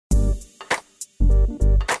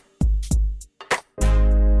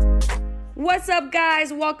What's up,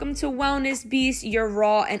 guys? Welcome to Wellness Beast, your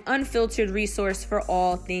raw and unfiltered resource for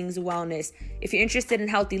all things wellness. If you're interested in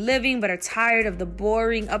healthy living but are tired of the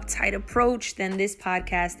boring, uptight approach, then this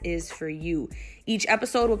podcast is for you. Each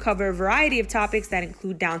episode will cover a variety of topics that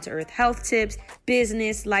include down-to-earth health tips,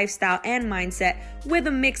 business, lifestyle, and mindset, with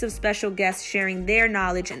a mix of special guests sharing their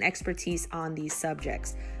knowledge and expertise on these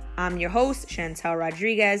subjects. I'm your host, Chantel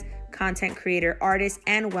Rodriguez, content creator, artist,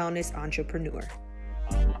 and wellness entrepreneur.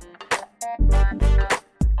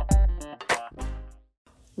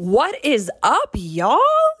 What is up, y'all?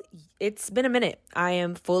 It's been a minute. I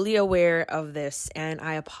am fully aware of this and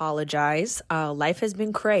I apologize. Life has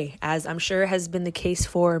been cray, as I'm sure has been the case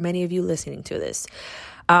for many of you listening to this.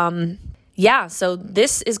 So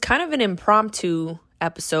this is kind of an impromptu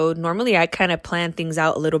episode. Normally I kind of plan things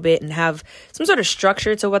out a little bit and have some sort of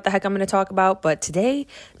structure to what the heck I'm going to talk about, but today,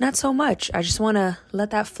 not so much. I just want to let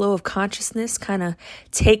that flow of consciousness kind of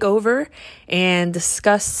take over and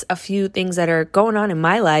discuss a few things that are going on in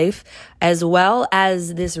my life, as well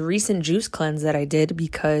as this recent juice cleanse that I did,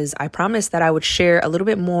 because I promised that I would share a little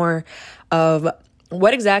bit more of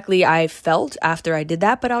what exactly I felt after I did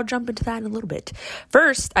that, but I'll jump into that in a little bit.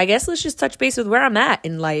 First, I guess let's just touch base with where I'm at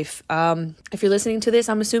in life. If you're listening to this,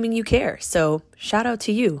 I'm assuming you care. So shout out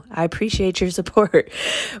to you. I appreciate your support.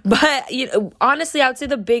 But honestly, I would say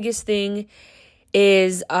the biggest thing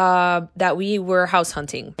is that we were house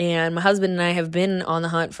hunting. And my husband and I have been on the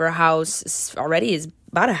hunt for a house already. It's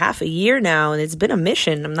about a half a year now, and it's been a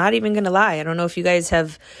mission. I'm not even going to lie. I don't know if you guys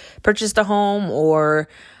have purchased a home or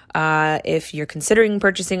if you're considering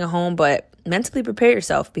purchasing a home, but mentally prepare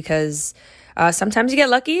yourself, because sometimes you get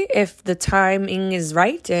lucky if the timing is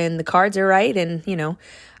right and the cards are right and,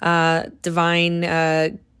 divine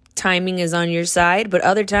timing is on your side. But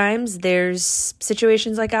other times there's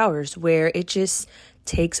situations like ours where it just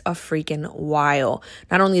takes a freaking while.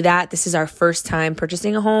 Not only that, this is our first time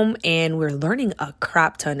purchasing a home and we're learning a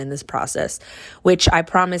crap ton in this process, which I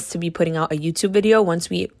promise to be putting out a YouTube video once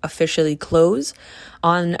we officially close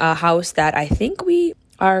on a house that I think we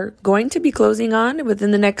are going to be closing on within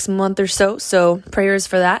the next month or so. So prayers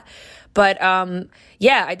for that. But I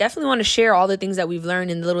definitely want to share all the things that we've learned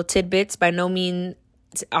in the little tidbits. By no means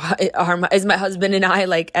is my husband and I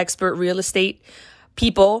like expert real estate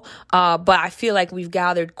people, but I feel like we've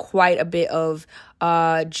gathered quite a bit of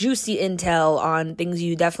juicy intel on things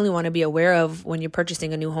you definitely want to be aware of when you're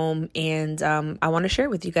purchasing a new home, and I want to share it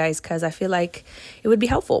with you guys because I feel like it would be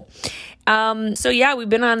helpful. We've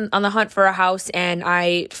been on the hunt for a house, and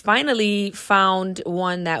I finally found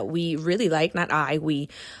one that we really like.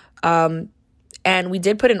 And we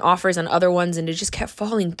did put in offers on other ones, and it just kept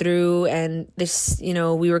falling through. And this,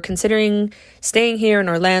 we were considering staying here in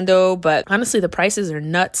Orlando, but honestly, the prices are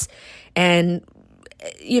nuts. And,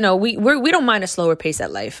 we don't mind a slower pace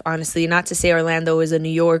at life, honestly. Not to say Orlando is a New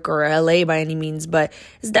York or LA by any means, but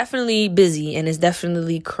it's definitely busy and it's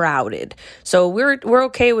definitely crowded. So we're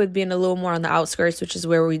okay with being a little more on the outskirts, which is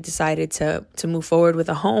where we decided to move forward with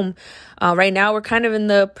a home. Right now, we're kind of in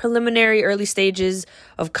the preliminary early stages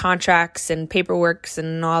of contracts and paperwork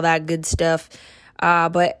and all that good stuff.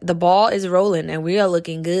 But the ball is rolling and we are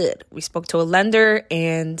looking good. We spoke to a lender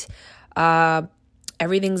and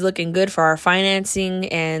everything's looking good for our financing.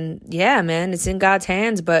 And yeah, man, it's in God's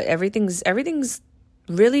hands, but everything's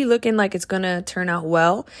really looking like it's going to turn out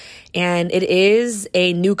well. And it is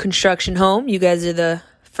a new construction home. You guys are the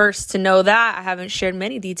first to know that. I haven't shared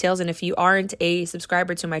many details, and if you aren't a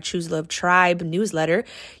subscriber to my Choose Love Tribe newsletter,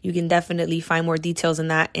 you can definitely find more details in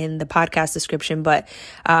that in the podcast description. But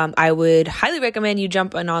I would highly recommend you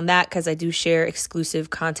jump in on that because I do share exclusive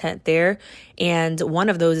content there, and one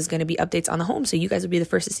of those is going to be updates on the home, so you guys will be the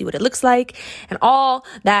first to see what it looks like and all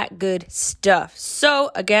that good stuff. So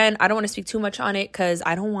again, I don't want to speak too much on it because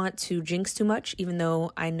I don't want to jinx too much, even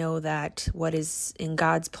though I know that what is in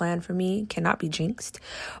God's plan for me cannot be jinxed.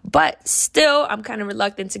 But still, I'm kind of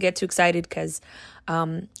reluctant to get too excited because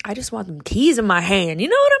I just want them keys in my hand. You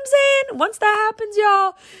know what I'm saying? Once that happens,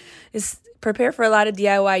 y'all, prepare for a lot of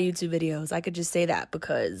DIY YouTube videos. I could just say that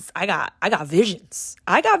because I got visions.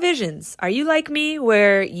 Are you like me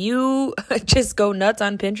where you just go nuts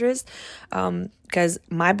on Pinterest? Because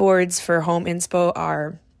my boards for home inspo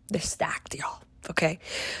they're stacked, y'all. Okay.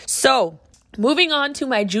 So moving on to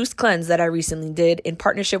my juice cleanse that I recently did in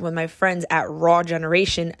partnership with my friends at Raw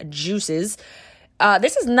Generation Juices.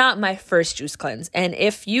 This is not my first juice cleanse. And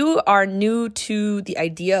if you are new to the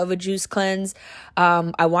idea of a juice cleanse,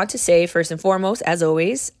 I want to say first and foremost, as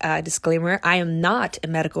always, disclaimer, I am not a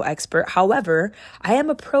medical expert. However, I am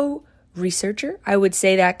a pro researcher. I would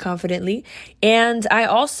say that confidently. And I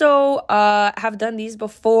also have done these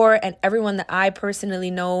before, and everyone that I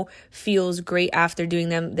personally know feels great after doing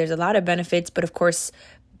them. There's a lot of benefits, but of course,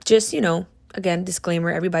 just, again, disclaimer,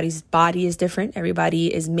 everybody's body is different.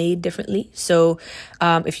 Everybody is made differently. So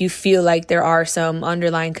if you feel like there are some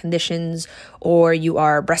underlying conditions, or you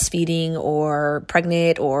are breastfeeding or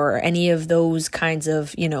pregnant or any of those kinds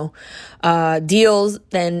of, deals,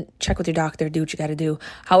 then check with your doctor, do what you got to do.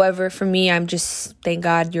 However, for me, I'm just, thank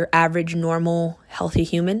God, your average, normal, healthy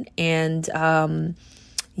human. And I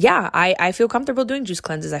feel comfortable doing juice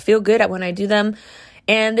cleanses. I feel good at when I do them.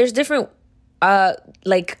 And there's different,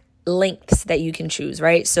 lengths that you can choose,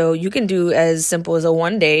 right? So you can do as simple as a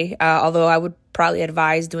 1 day, although I would probably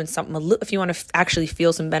advise doing something if you want to actually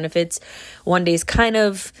feel some benefits. 1 day is kind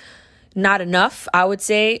of not enough. I would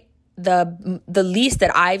say the least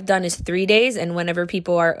that I've done is 3 days, and whenever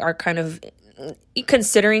people are kind of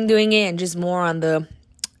considering doing it and just more on the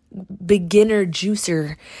beginner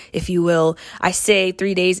juicer, if you will, I say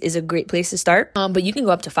 3 days is a great place to start. But you can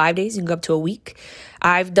go up to 5 days, you can go up to a week.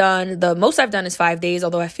 The most I've done is 5 days,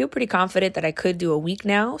 although I feel pretty confident that I could do a week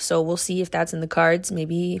now. So we'll see if that's in the cards.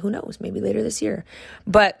 Maybe, who knows, maybe later this year.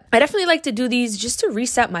 But I definitely like to do these just to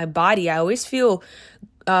reset my body. I always feel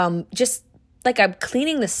just like I'm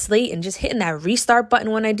cleaning the slate and just hitting that restart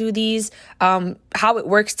button when I do these. How it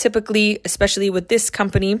works typically, especially with this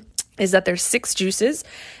company, is that there's 6 juices,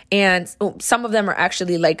 and some of them are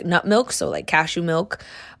actually like nut milk, so like cashew milk.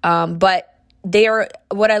 But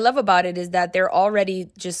what I love about it is that they're already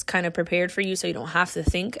just kind of prepared for you, so you don't have to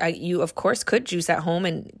think. You, of course, could juice at home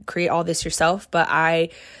and create all this yourself, but I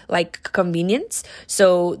like convenience.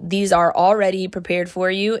 So these are already prepared for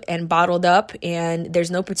you and bottled up, and there's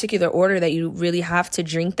no particular order that you really have to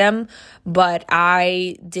drink them. But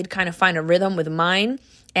I did kind of find a rhythm with mine.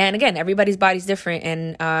 And again, everybody's body's different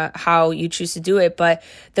and how you choose to do it. But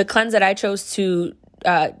the cleanse that I chose to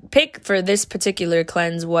pick for this particular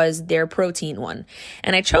cleanse was their protein one.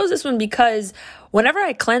 And I chose this one because whenever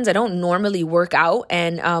I cleanse, I don't normally work out.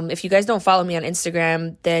 And if you guys don't follow me on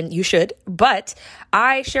Instagram, then you should. But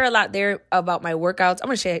I share a lot there about my workouts. I'm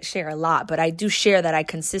going to share a lot, but I do share that I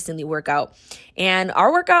consistently work out. And our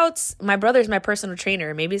workouts, my brother's my personal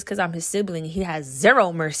trainer. Maybe it's because I'm his sibling. He has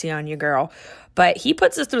zero mercy on you, girl. But he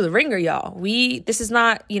puts us through the ringer, y'all. This is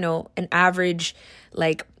not, an average,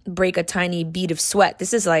 break a tiny bead of sweat.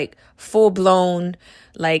 This is full blown,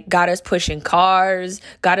 got us pushing cars,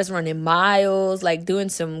 got us running miles, doing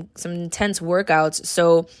some intense workouts.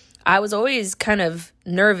 So I was always kind of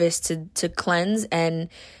nervous to cleanse and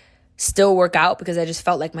still work out because I just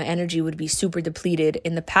felt like my energy would be super depleted.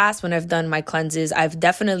 In the past, when I've done my cleanses, I've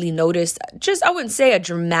definitely noticed I wouldn't say a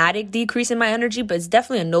dramatic decrease in my energy, but it's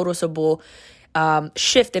definitely a noticeable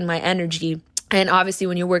shift in my energy. And obviously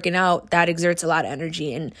when you're working out, that exerts a lot of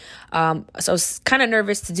energy. And so I was kind of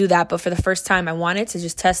nervous to do that. But for the first time, I wanted to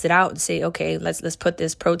just test it out and say, okay, let's put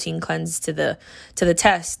this protein cleanse to the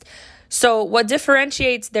test. So what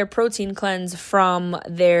differentiates their protein cleanse from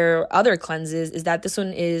their other cleanses is that this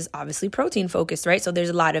one is obviously protein focused, right? So there's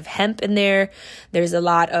a lot of hemp in there. There's a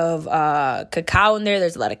lot of cacao in there.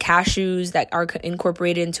 There's a lot of cashews that are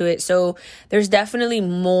incorporated into it. So there's definitely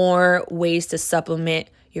more ways to supplement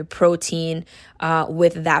your protein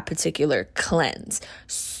with that particular cleanse.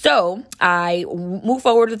 So I moved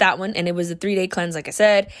forward with that one, and it was a 3-day cleanse, like I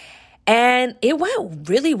said. And it went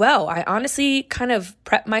really well. I honestly kind of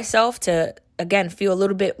prepped myself to, again, feel a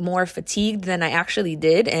little bit more fatigued than I actually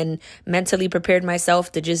did, and mentally prepared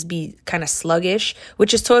myself to just be kind of sluggish,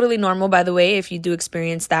 which is totally normal, by the way, if you do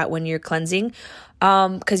experience that when you're cleansing,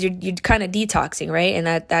 because you're kind of detoxing, right? And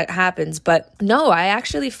that happens. But no, I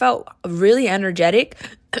actually felt really energetic.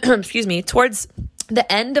 Excuse me. Towards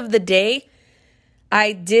the end of the day,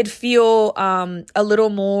 I did feel a little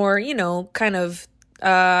more, kind of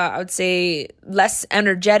I would say less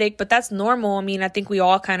energetic, but that's normal. I mean, I think we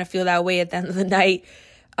all kind of feel that way at the end of the night.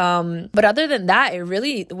 But other than that, it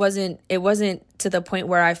really wasn't to the point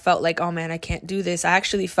where I felt like, oh man, I can't do this. I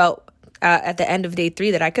actually felt at the end of day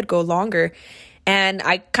 3 that I could go longer. And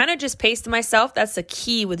I kind of just paced myself. That's the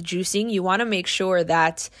key with juicing. You want to make sure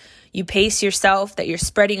that you pace yourself, that you're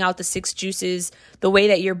spreading out the 6 juices the way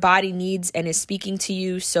that your body needs and is speaking to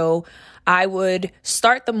you. So I would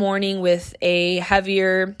start the morning with a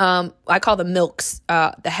heavier, I call the milks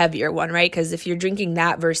the heavier one, right? Because if you're drinking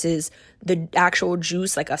that versus the actual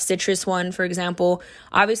juice, like a citrus one, for example,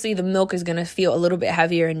 obviously the milk is going to feel a little bit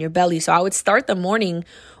heavier in your belly. So I would start the morning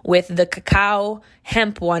with the cacao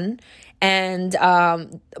hemp one and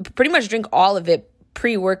pretty much drink all of it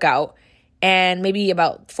pre-workout, and maybe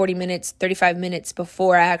about 40 minutes, 35 minutes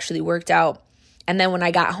before I actually worked out. And then when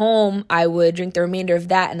I got home, I would drink the remainder of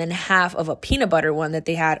that and then half of a peanut butter one that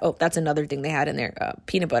they had. Oh, that's another thing they had in there,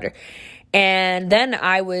 peanut butter. And then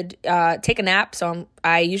I would take a nap. So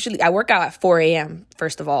I work out at 4 a.m.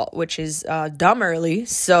 first of all, which is dumb early.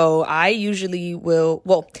 So I usually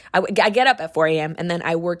I get up at 4 a.m. and then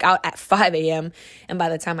I work out at 5 a.m. And by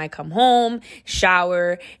the time I come home,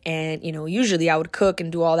 shower, and, usually I would cook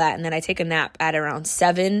and do all that. And then I take a nap at around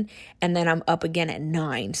 7 and then I'm up again at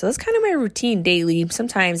 9. So that's kind of my routine daily.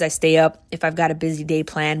 Sometimes I stay up if I've got a busy day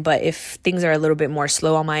planned, but if things are a little bit more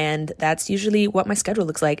slow on my end, that's usually what my schedule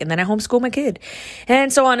looks like. And then I homeschool my kid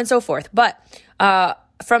and so on and so forth. But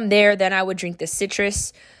from there, then I would drink the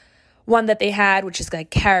citrus one that they had, which is like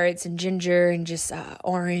carrots and ginger and just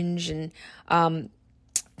orange and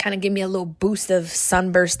kind of give me a little boost of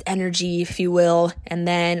sunburst energy, if you will. And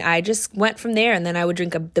then I just went from there. And then I would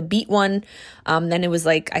drink the beet one. Then it was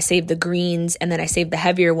like I saved the greens, and then I saved the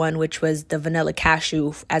heavier one, which was the vanilla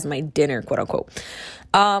cashew as my dinner, quote unquote.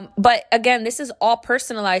 But again, this is all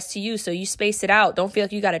personalized to you. So you space it out. Don't feel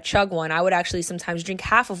like you got to chug one. I would actually sometimes drink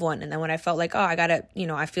half of one. And then when I felt like,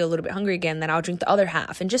 I feel a little bit hungry again, then I'll drink the other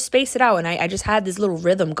half and just space it out. And I just had this little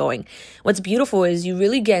rhythm going. What's beautiful is you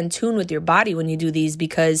really get in tune with your body when you do these,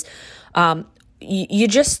 because you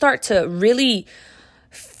just start to really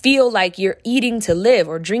feel like you're eating to live,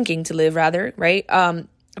 or drinking to live rather, right?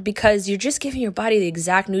 Because you're just giving your body the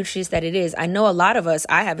exact nutrients that it is. I know a lot of us,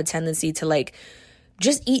 I have a tendency to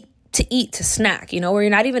just eat, to snack, where you're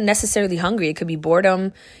not even necessarily hungry. It could be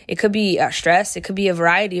boredom. It could be stress. It could be a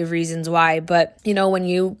variety of reasons why. But, when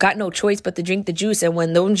you got no choice but to drink the juice, and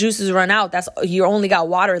when those juices run out, you only got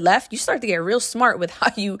water left, you start to get real smart with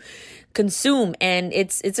how you consume. And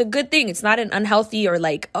it's a good thing. It's not an unhealthy or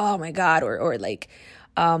oh my God, or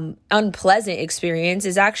unpleasant experience.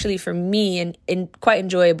 Is actually, for me, and quite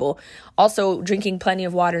enjoyable. Also, drinking plenty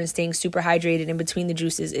of water and staying super hydrated in between the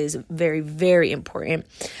juices is very, very important.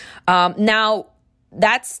 Now,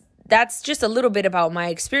 that's just a little bit about my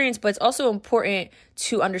experience, but it's also important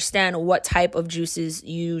to understand what type of juices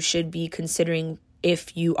you should be considering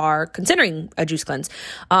if you are considering a juice cleanse,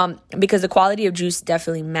 because the quality of juice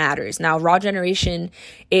definitely matters. Now, Raw Generation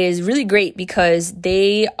is really great because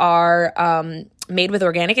they are made with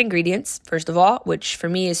organic ingredients, first of all, which for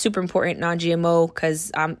me is super important, non-GMO,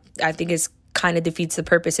 because I think it's kind of defeats the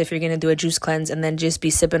purpose if you're going to do a juice cleanse and then just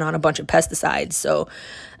be sipping on a bunch of pesticides. So,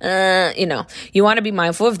 you want to be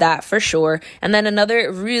mindful of that for sure. And then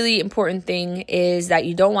another really important thing is that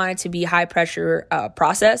you don't want it to be high pressure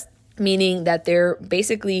processed, meaning that they're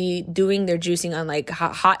basically doing their juicing on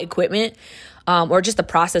hot equipment, or just the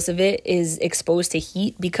process of it is exposed to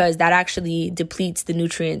heat, because that actually depletes the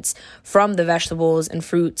nutrients from the vegetables and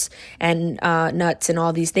fruits and nuts and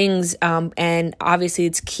all these things. And obviously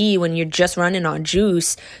it's key when you're just running on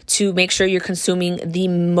juice to make sure you're consuming the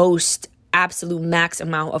most absolute max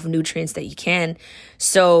amount of nutrients that you can.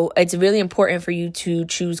 So it's really important for you to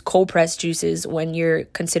choose cold pressed juices when you're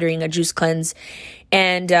considering a juice cleanse.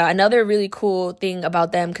 And another really cool thing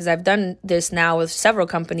about them, because I've done this now with several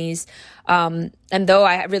companies, and though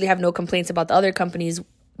I really have no complaints about the other companies,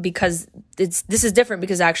 because this is different,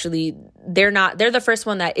 because actually they're the first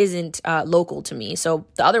one that isn't local to me. So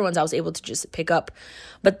the other ones I was able to just pick up,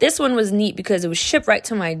 but this one was neat because it was shipped right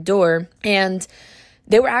to my door, and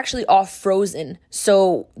they were actually all frozen.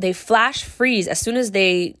 So they flash freeze as soon as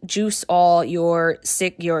they juice all your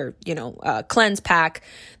cleanse pack.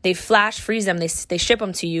 They flash freeze them. They ship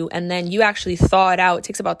them to you, and then you actually thaw it out. It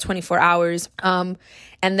takes about 24 hours. And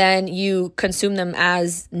then you consume them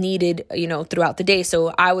as needed, throughout the day. So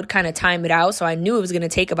I would kind of time it out. So I knew it was going to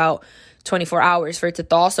take about 24 hours for it to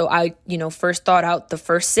thaw. So I, first thawed out the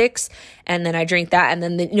first 6, and then I drank that. And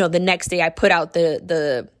then, the next day I put out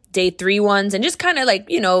the day 3 ones, and just kind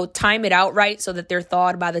of time it out right so that they're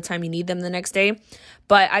thawed by the time you need them the next day.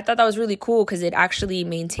 But I thought that was really cool because it actually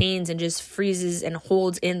maintains and just freezes and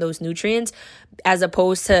holds in those nutrients, as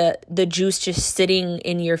opposed to the juice just sitting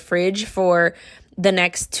in your fridge for the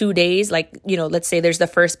next 2 days. Let's say there's the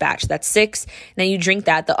first batch, that's 6. And then you drink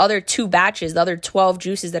that. The other 2 batches, the other 12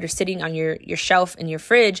 juices that are sitting on your shelf in your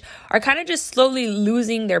fridge are kind of just slowly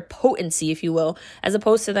losing their potency, if you will, as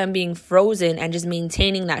opposed to them being frozen and just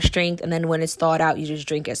maintaining that strength. And then when it's thawed out, you just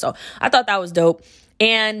drink it. So I thought that was dope.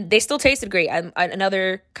 And they still tasted great.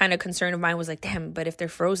 Another kind of concern of mine was damn, but if they're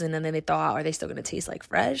frozen and then they thaw out, are they still going to taste like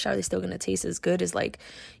fresh? Are they still going to taste as good as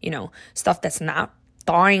stuff that's not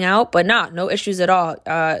thawing out? But no issues at all.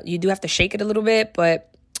 You do have to shake it a little bit,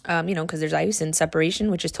 but because there's ice and separation,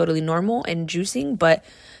 which is totally normal in juicing. But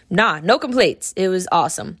no complaints. It was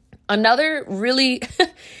awesome. Another really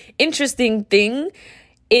interesting thing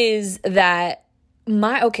is that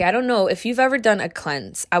Okay, I don't know if you've ever done a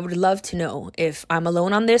cleanse. I would love to know if I'm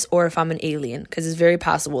alone on this or if I'm an alien, because it's very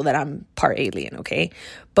possible that I'm part alien, okay?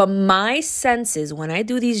 But my senses when I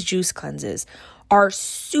do these juice cleanses are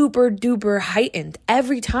super duper heightened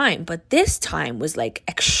every time. But this time was like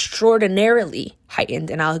extraordinarily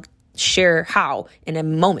heightened, and I'll share how in a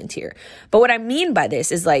moment here. But what I mean by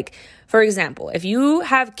this is like, for example, if you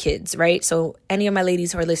have kids, right? So any of my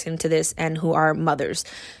ladies who are listening to this and who are mothers,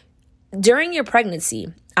 during your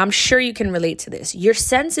pregnancy, I'm sure you can relate to this. Your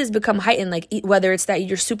senses become heightened, like whether it's that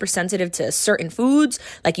you're super sensitive to certain foods,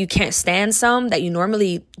 like you can't stand some that you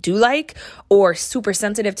normally do like, or super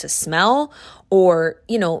sensitive to smell, or,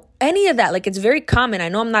 any of that. Like, it's very common. I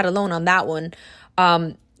know I'm not alone on that one.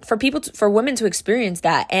 For women to experience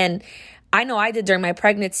that. And I know I did during my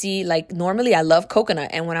pregnancy. Like, normally I love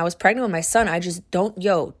coconut. And when I was pregnant with my son, I just don't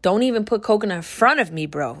even put coconut in front of me,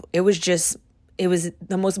 bro. It was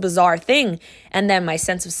the most bizarre thing. And then my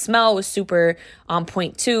sense of smell was super on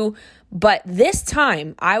point too. But this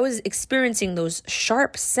time I was experiencing those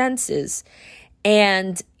sharp senses,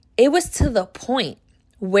 and it was to the point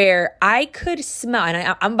where I could smell,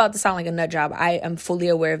 and I'm about to sound like a nut job. I am fully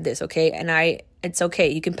aware of this, okay? And it's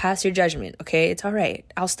okay. You can pass your judgment, okay? It's all right.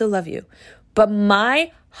 I'll still love you. But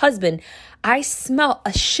my husband, I smell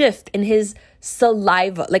a shift in his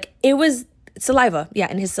saliva. Like, it was saliva.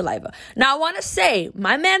 Yeah, in his saliva. Now, I want to say,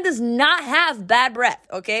 my man does not have bad breath,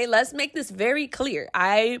 okay? Let's make this very clear.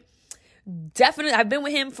 I've been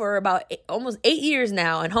with him for about almost 8 years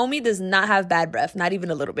now, and homie does not have bad breath, not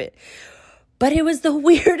even a little bit. But it was the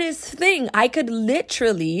weirdest thing. I could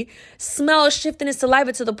literally smell a shift in his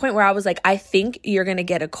saliva to the point where I was like, I think you're going to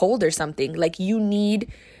get a cold or something. Like,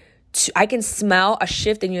 I can smell a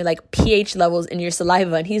shift in your like pH levels in your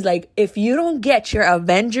saliva. And he's like, if you don't get your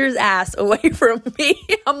Avengers ass away from me,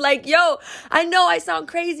 I'm like, yo, I know I sound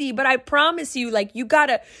crazy, but I promise you, like, you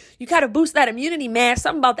gotta boost that immunity, man.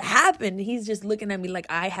 Something about to happen. And he's just looking at me like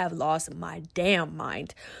I have lost my damn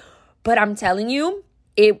mind. But I'm telling you,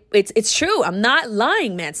 it's true. I'm not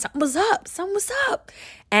lying, man. Something was up.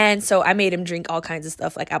 And so I made him drink all kinds of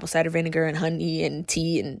stuff like apple cider vinegar and honey and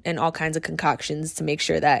tea and all kinds of concoctions to make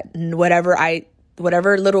sure that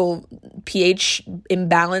whatever little pH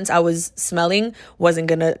imbalance I was smelling wasn't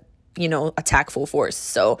gonna, attack full force.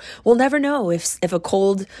 So we'll never know if a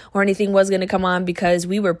cold or anything was gonna come on, because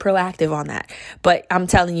we were proactive on that. But I'm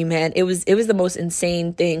telling you, man, it was the most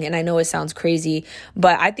insane thing. And I know it sounds crazy,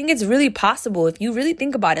 but I think it's really possible if you really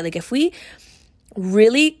think about it. Like, if we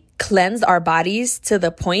really cleansed our bodies to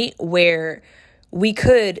the point where we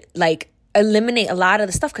could like eliminate a lot of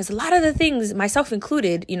the stuff, because a lot of the things, myself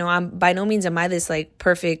included, I'm by no means am I this like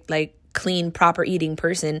perfect, like clean, proper eating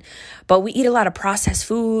person, but we eat a lot of processed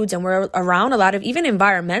foods, and we're around a lot of even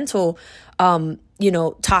environmental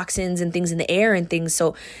toxins and things in the air and things.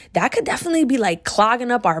 So that could definitely be like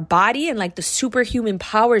clogging up our body and like the superhuman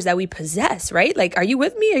powers that we possess, right? Like, are you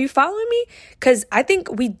with me? Are you following me? Because I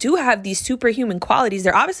think we do have these superhuman qualities.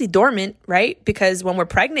 They're obviously dormant, right? Because when we're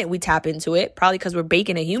pregnant, we tap into it, probably because we're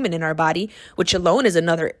baking a human in our body, which alone is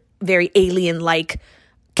another very alien-like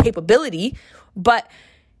capability. But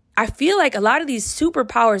I feel like a lot of these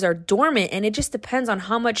superpowers are dormant, and it just depends on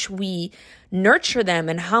how much we nurture them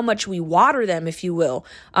and how much we water them, if you will,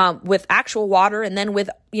 with actual water, and then with,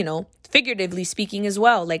 figuratively speaking as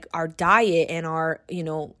well, like our diet and our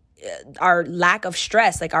lack of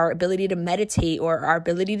stress, like our ability to meditate or our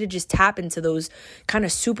ability to just tap into those kind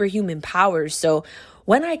of superhuman powers. So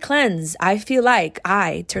when I cleanse, I feel like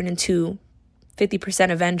I turn into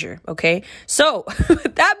 50% Avenger, okay? So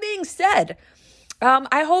with that being said,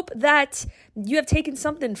 I hope that you have taken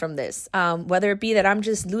something from this, whether it be that I'm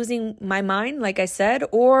just losing my mind, like I said,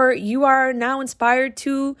 or you are now inspired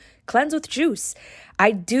to cleanse with juice.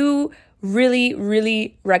 I do really,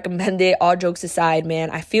 really recommend it. All jokes aside,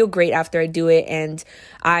 man, I feel great after I do it, and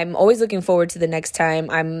I'm always looking forward to the next time.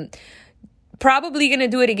 I'm probably going to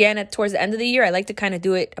do it again towards the end of the year. I like to kind of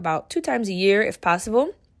do it about 2 times a year if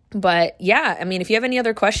possible. But yeah, I mean, if you have any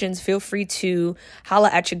other questions, feel free to holla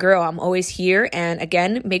at your girl. I'm always here. And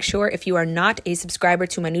again, make sure if you are not a subscriber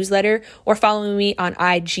to my newsletter or following me on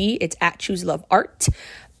IG, it's at Choose Love Art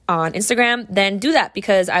on Instagram, then do that,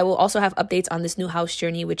 because I will also have updates on this new house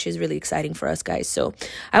journey, which is really exciting for us guys. So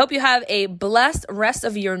I hope you have a blessed rest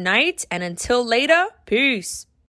of your night. And until later, peace.